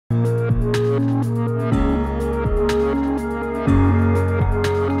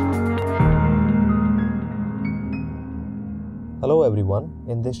everyone.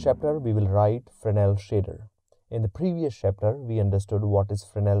 In this chapter, we will write Fresnel shader. In the previous chapter, we understood what is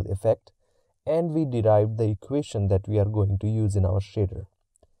Fresnel effect and we derived the equation that we are going to use in our shader.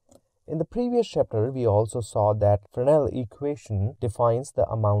 In the previous chapter, we also saw that Fresnel equation defines the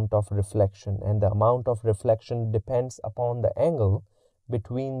amount of reflection, and the amount of reflection depends upon the angle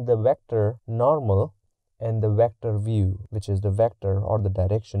between the vector normal and the vector view, which is the vector or the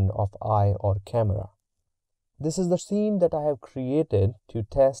direction of eye or camera. This is the scene that I have created to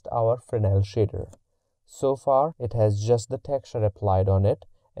test our Fresnel shader. So far, it has just the texture applied on it,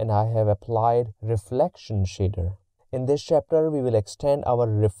 and I have applied reflection shader. In this chapter, we will extend our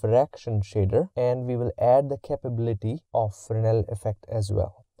refraction shader and we will add the capability of Fresnel effect as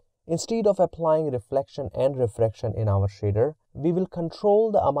well. Instead of applying reflection and refraction in our shader, we will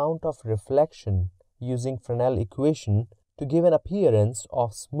control the amount of reflection using Fresnel equation to give an appearance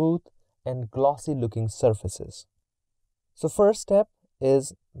of smooth and glossy looking surfaces. So first step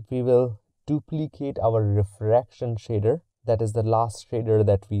is we will duplicate our refraction shader, that is the last shader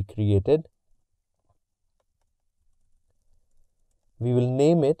that we created. We will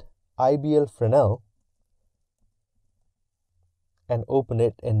name it IBL Fresnel and open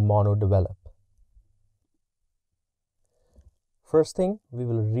it in Mono Develop. First thing, we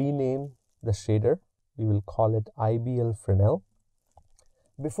will rename the shader. We will call it IBL Fresnel.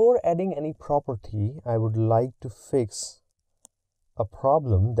 Before adding any property, I would like to fix a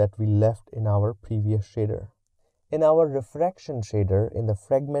problem that we left in our previous shader. In our refraction shader, in the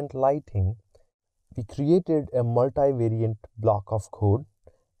fragment lighting, we created a multivariant block of code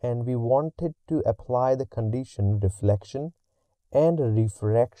and we wanted to apply the condition reflection and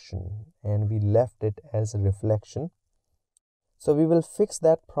refraction, and we left it as reflection. So we will fix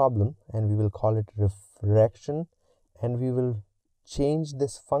that problem and we will call it refraction, and we will change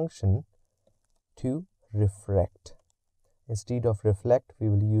this function to refract. Instead of reflect, we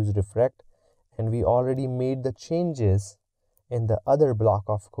will use refract, and we already made the changes in the other block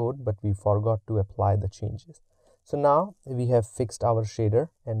of code, but we forgot to apply the changes. So now we have fixed our shader,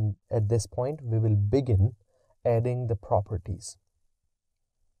 and at this point we will begin adding the properties.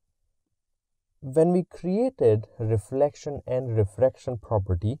 When we created reflection and refraction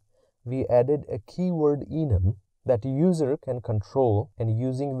property, we added a keyword enum that user can control and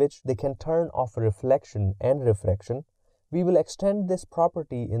using which they can turn off reflection and refraction. We will extend this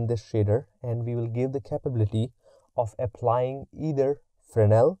property in this shader and we will give the capability of applying either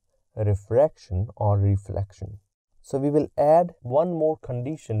Fresnel, refraction or reflection. So we will add one more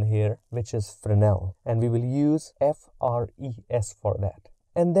condition here, which is Fresnel, and we will use FRES for that.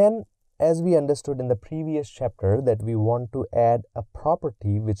 And then, as we understood in the previous chapter, that we want to add a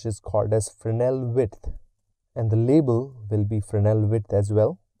property which is called as Fresnel width, and the label will be Fresnel width as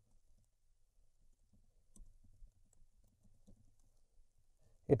well.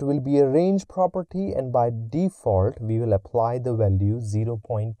 It will be a range property, and by default we will apply the value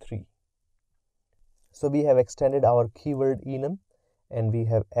 0.3. So we have extended our keyword enum and we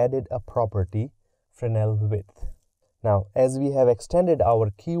have added a property Fresnel width. Now, as we have extended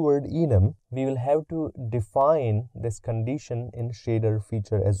our keyword enum, we will have to define this condition in shader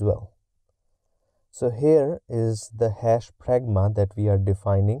feature as well. So here is the hash pragma that we are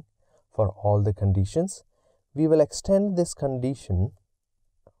defining for all the conditions. We will extend this condition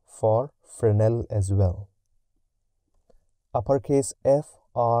for Fresnel as well. Uppercase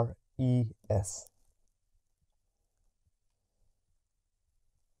FRES.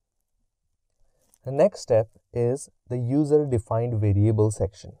 The next step is the user-defined variable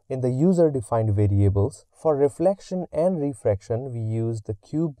section. In the user-defined variables, for reflection and refraction, we use the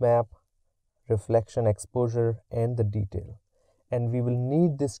cube map, reflection exposure, and the detail. And we will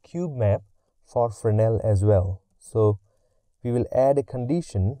need this cube map for Fresnel as well. So we will add a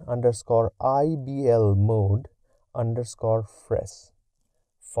condition underscore IBL mode underscore fres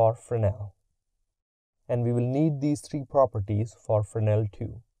for Fresnel. And we will need these three properties for Fresnel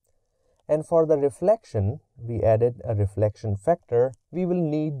too. And for the reflection, we added a reflection factor. We will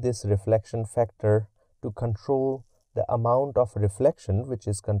need this reflection factor to control the amount of reflection, which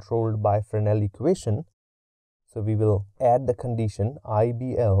is controlled by Fresnel equation. So we will add the condition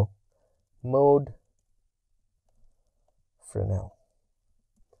IBL mode Fresnel.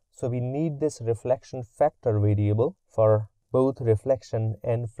 So we need this reflection factor variable for both reflection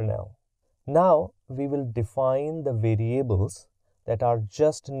and Fresnel. Now we will define the variables that are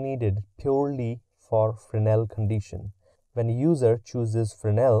just needed purely for Fresnel condition. When user chooses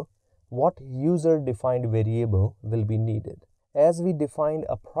Fresnel, what user-defined variable will be needed? As we defined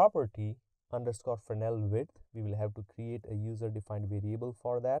a property underscore Fresnel width, we will have to create a user-defined variable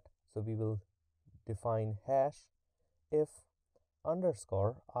for that. So we will define hash if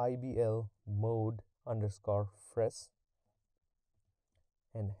underscore IBL mode underscore fres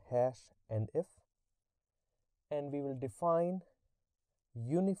and hash and if, and we will define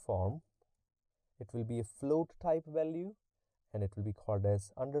uniform. It will be a float type value and it will be called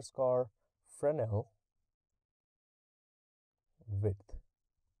as underscore Fresnel width.